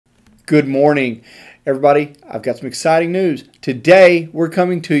Good morning, everybody. I've got some exciting news. Today, we're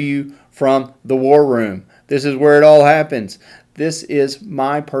coming to you from the War Room. This is where it all happens. This is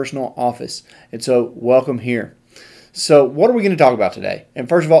my personal office, and so welcome here. So what are we going to talk about today? And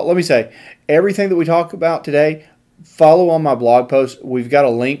first of all, let me say, everything that we talk about today, follow on my blog post. We've got a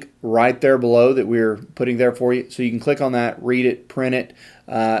link right there below that we're putting there for you, so you can click on that, read it, print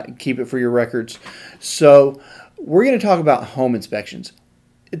it, keep it for your records. So we're going to talk about home inspections.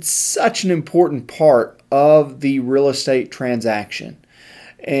 It's such an important part of the real estate transaction.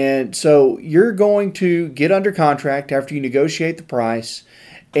 And so you're going to get under contract after you negotiate the price.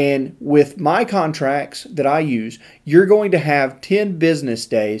 And with my contracts that I use, you're going to have 10 business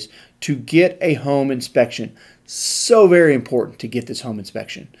days to get a home inspection. So very important to get this home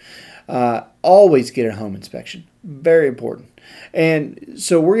inspection. Always get a home inspection. Very important. And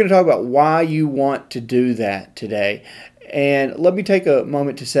so we're going to talk about why you want to do that today. And let me take a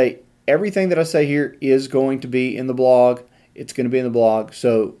moment to say everything that I say here is going to be in the blog. It's going to be in the blog,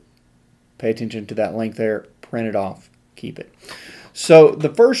 so pay attention to that link there. Print it off. Keep it. So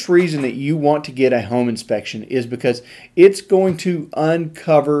the first reason that you want to get a home inspection is because it's going to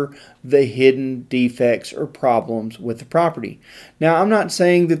uncover the hidden defects or problems with the property. Now, I'm not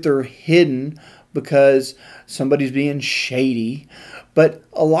saying that they're hidden because somebody's being shady, but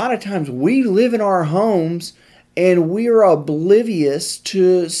a lot of times we live in our homes and we are oblivious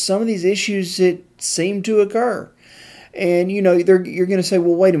to some of these issues that seem to occur. And, you know, you're going to say,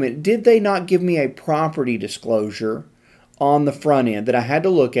 well, wait a minute. Did they not give me a property disclosure on the front end that I had to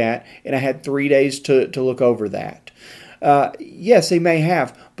look at, and I had 3 days to look over that? Yes, they may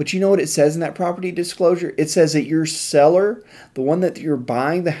have. But you know what it says in that property disclosure? It says that your seller, the one that you're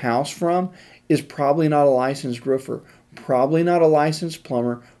buying the house from, is probably not a licensed roofer, probably not a licensed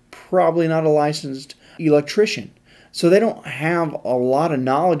plumber, probably not a licensed electrician. So they don't have a lot of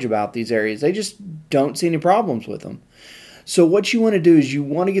knowledge about these areas. They just don't see any problems with them. So what you want to do is you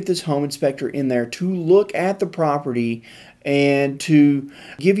want to get this home inspector in there to look at the property and to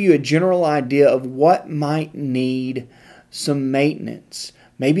give you a general idea of what might need some maintenance.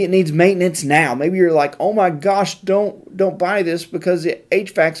 Maybe it needs maintenance now. Maybe you're like, oh my gosh, don't buy this because the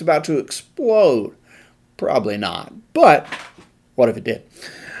HVAC's about to explode. Probably not. But what if it did?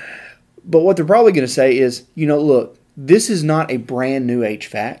 But what they're probably going to say is, you know, look, this is not a brand new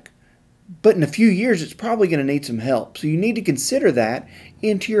HVAC, but in a few years it's probably going to need some help. So you need to consider that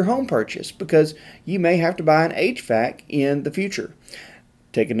into your home purchase because you may have to buy an HVAC in the future.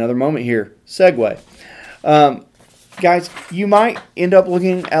 Take another moment here. Segue. Guys, you might end up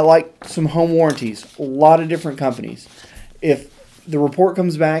looking at like some home warranties. A lot of different companies. If the report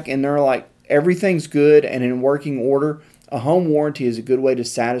comes back and they're like, everything's good and in working order, a home warranty is a good way to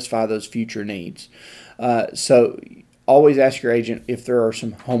satisfy those future needs. So always ask your agent if there are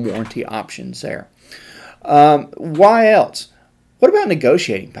some home warranty options there. Why else? What about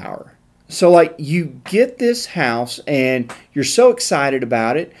negotiating power? So like you get this house and you're so excited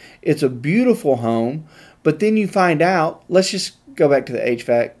about it. It's a beautiful home, but then you find out, let's just go back to the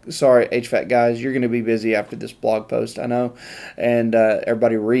HVAC. Sorry, HVAC guys, you're going to be busy after this blog post, I know, and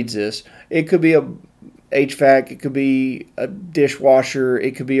everybody reads this. It could be a HVAC, it could be a dishwasher,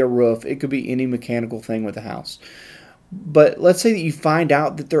 it could be a roof, it could be any mechanical thing with the house. But let's say that you find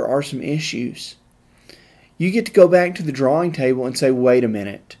out that there are some issues. You get to go back to the drawing table and say, wait a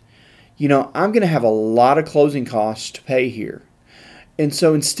minute, you know, I'm going to have a lot of closing costs to pay here. And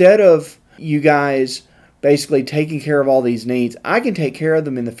so instead of you guys basically taking care of all these needs, I can take care of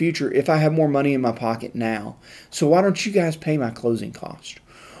them in the future if I have more money in my pocket now. So why don't you guys pay my closing cost?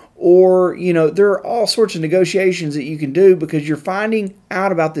 Or, you know, there are all sorts of negotiations that you can do because you're finding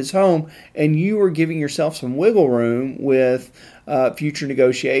out about this home and you are giving yourself some wiggle room with future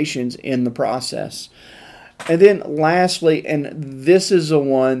negotiations in the process. And then lastly, and this is the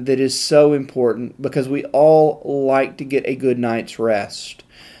one that is so important because we all like to get a good night's rest.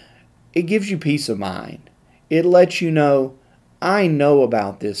 It gives you peace of mind. It lets you know, I know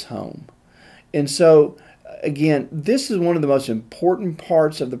about this home. And so again, this is one of the most important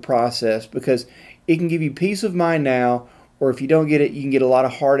parts of the process because it can give you peace of mind now, or if you don't get it, you can get a lot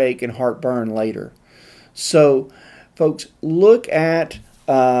of heartache and heartburn later. So, folks, look at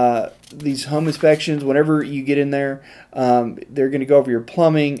these home inspections whenever you get in there. They're going to go over your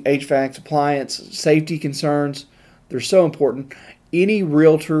plumbing, HVAC, appliance, safety concerns. They're so important. Any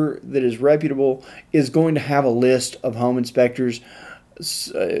realtor that is reputable is going to have a list of home inspectors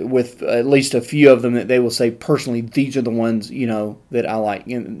with at least a few of them that they will say personally, these are the ones, you know, that I like.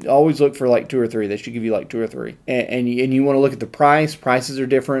 And always look for like 2 or 3. They should give you like 2 or 3. And you want to look at the price. Prices are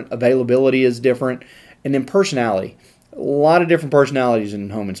different. Availability is different. And then personality. A lot of different personalities in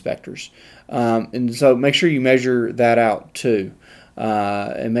home inspectors. And so make sure you measure that out too.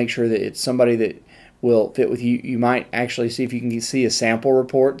 And make sure that it's somebody that will fit with you. You might actually see if you can see a sample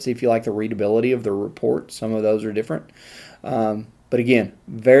report, see if you like the readability of the report. Some of those are different. But again,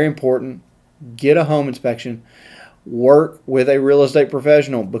 very important. Get a home inspection. Work with a real estate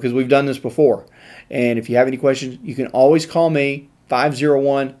professional, because we've done this before. And if you have any questions, you can always call me,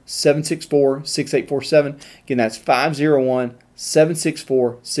 501-764-6847. Again, that's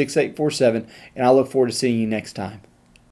 501-764-6847. And I look forward to seeing you next time.